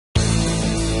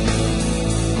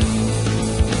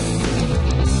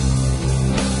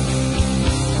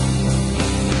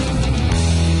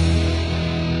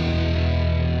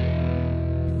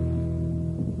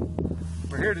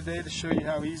here today to show you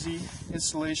how easy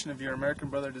installation of your American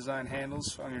Brother design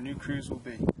handles on your new Cruze will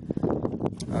be.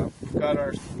 We've got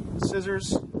our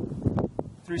scissors,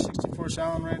 3/64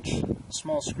 Allen wrench, a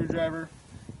small screwdriver,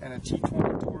 and a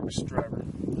T20 Torx driver,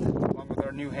 along with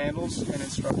our new handles and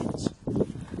instructions.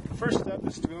 The first step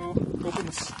is to go open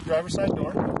the driver's side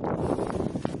door,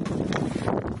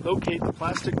 locate the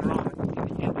plastic grommet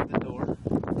in the end of the door,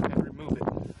 and remove it.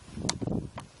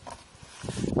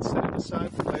 Set it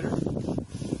aside for later.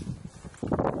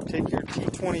 Take your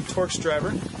T20 Torx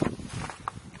driver,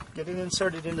 get it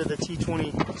inserted into the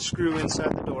T20 screw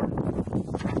inside the door,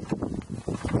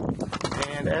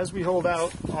 and as we hold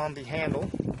out on the handle,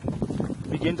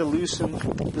 begin to loosen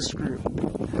the screw.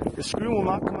 The screw will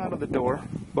not come out of the door,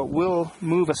 but will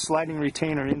move a sliding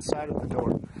retainer inside of the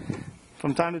door.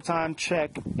 From time to time,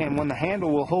 check, and when the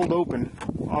handle will hold open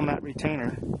on that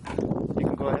retainer, you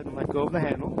can go ahead and let go of the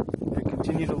handle and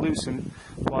continue to loosen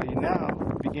while you now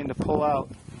begin to pull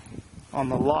out on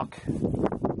the lock. It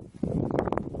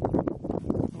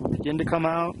will begin to come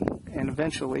out and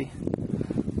eventually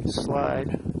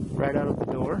slide right out of the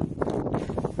door.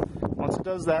 Once it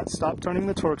does that, stop turning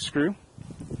the Torx screw.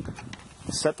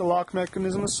 Set the lock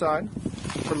mechanism aside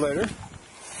for later.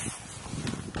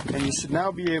 And you should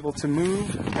now be able to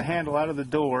move the handle out of the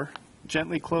door,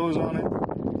 gently close on it,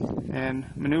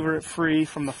 and maneuver it free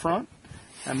from the front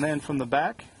and then from the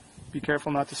back. Be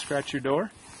careful not to scratch your door.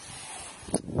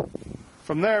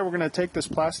 From there, we're going to take this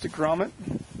plastic grommet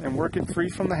and work it free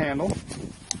from the handle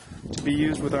to be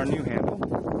used with our new handle.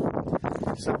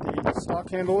 Set the stock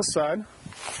handle aside.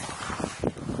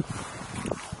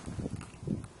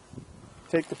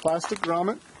 Take the plastic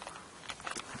grommet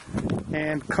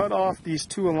and cut off these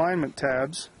two alignment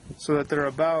tabs so that they're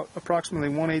about approximately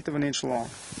 1/8 of an inch long.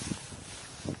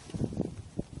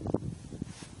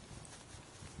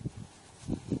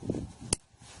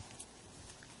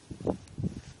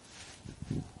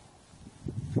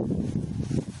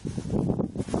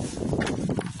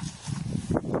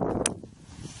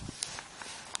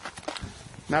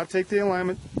 Now take the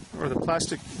alignment, or the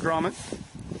plastic grommet,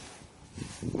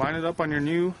 line it up on your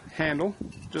new handle,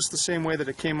 just the same way that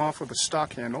it came off with a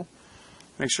stock handle.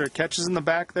 Make sure it catches in the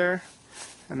back there,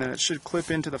 and then it should clip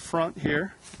into the front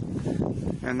here,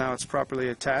 and now it's properly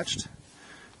attached.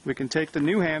 We can take the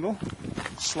new handle,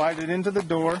 slide it into the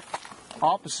door,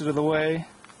 opposite of the way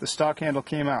the stock handle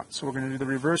came out. So we're going to do the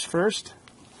reverse first.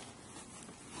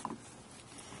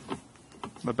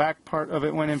 The back part of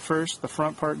it went in first, the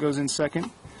front part goes in second,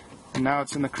 and now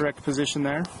it's in the correct position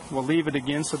there. We'll leave it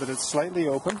again so that it's slightly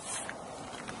open.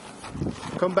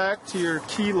 Come back to your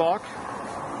key lock,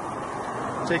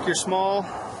 take your small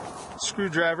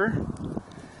screwdriver,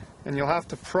 and you'll have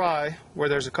to pry where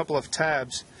there's a couple of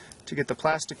tabs to get the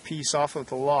plastic piece off of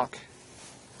the lock.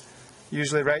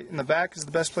 Usually right in the back is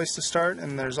the best place to start,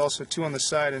 and there's also two on the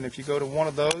side, and if you go to one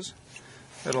of those,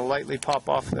 it'll lightly pop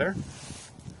off there.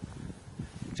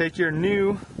 Take your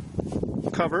new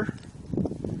cover,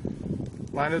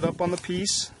 line it up on the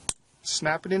piece,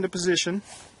 snap it into position,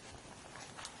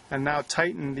 and now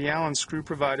tighten the Allen screw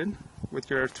provided with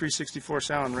your 3/64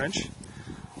 Allen wrench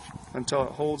until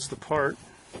it holds the part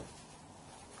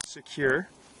secure.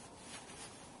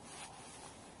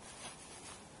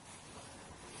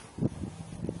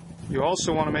 You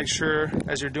also want to make sure,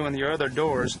 as you're doing your other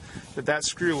doors, that that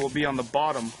screw will be on the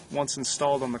bottom once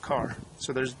installed on the car.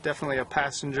 So there's definitely a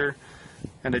passenger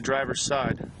and a driver's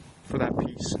side for that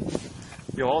piece.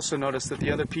 You'll also notice that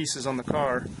the other pieces on the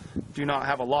car do not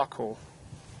have a lock hole,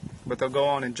 but they'll go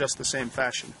on in just the same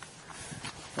fashion.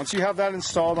 Once you have that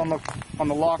installed on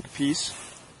the lock piece,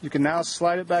 you can now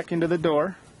slide it back into the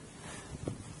door.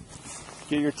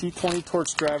 Get your T20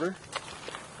 Torx driver.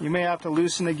 You may have to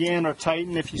loosen again or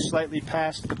tighten if you slightly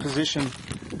passed the position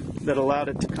that allowed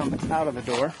it to come out of the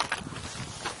door.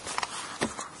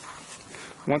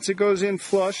 Once it goes in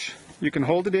flush, you can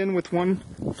hold it in with one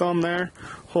thumb there,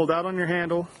 hold out on your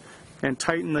handle, and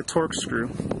tighten the Torx screw.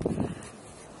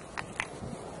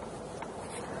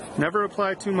 Never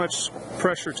apply too much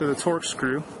pressure to the Torx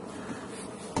screw.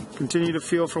 Continue to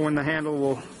feel for when the handle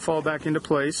will fall back into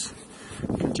place.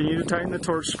 Continue to tighten the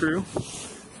Torx screw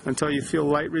until you feel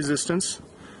light resistance.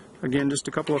 Again, just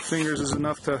a couple of fingers is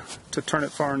enough to turn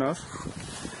it far enough.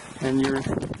 And you're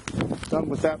done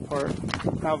with that part.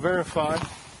 Now verify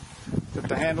that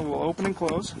the handle will open and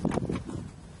close.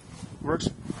 Works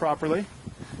properly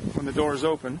when the door is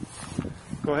open.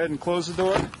 Go ahead and close the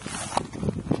door.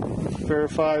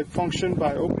 Verify function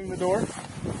by opening the door.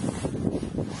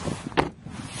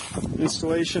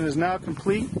 Installation is now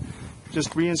complete.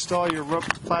 Just reinstall your rough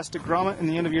plastic grommet in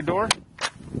the end of your door.